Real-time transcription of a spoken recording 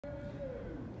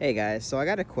Hey guys, so I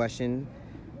got a question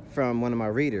from one of my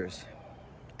readers,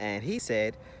 and he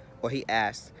said, or he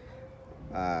asked,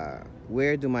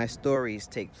 where do my stories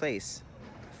take place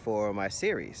for my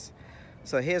series?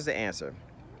 So here's the answer.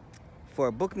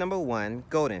 For book number 1,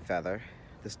 Golden Feather,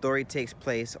 the story takes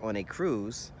place on a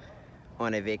cruise,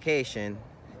 on a vacation,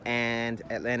 and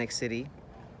Atlantic City,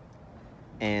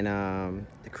 and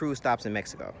the cruise stops in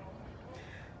Mexico.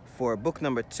 For book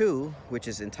number 2, which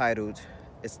is entitled,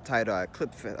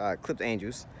 Clipped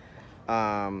Angels,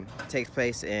 takes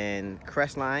place in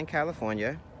Crestline,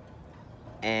 California,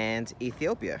 and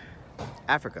Ethiopia,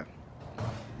 Africa.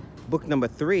 Book number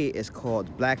 3 is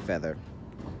called Black Feather,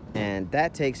 and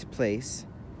that takes place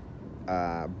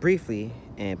briefly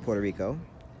in Puerto Rico,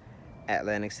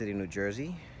 Atlantic City, New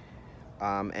Jersey,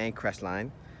 and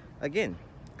Crestline, again,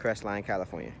 Crestline,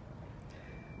 California.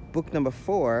 Book number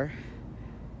 4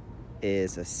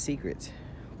 is a secret.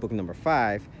 Book number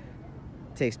 5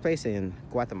 takes place in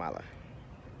Guatemala.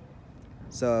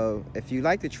 So if you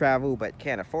like to travel but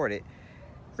can't afford it,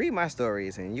 read my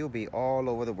stories and you'll be all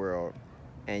over the world,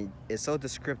 and it's so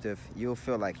descriptive you'll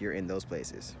feel like you're in those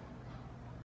places.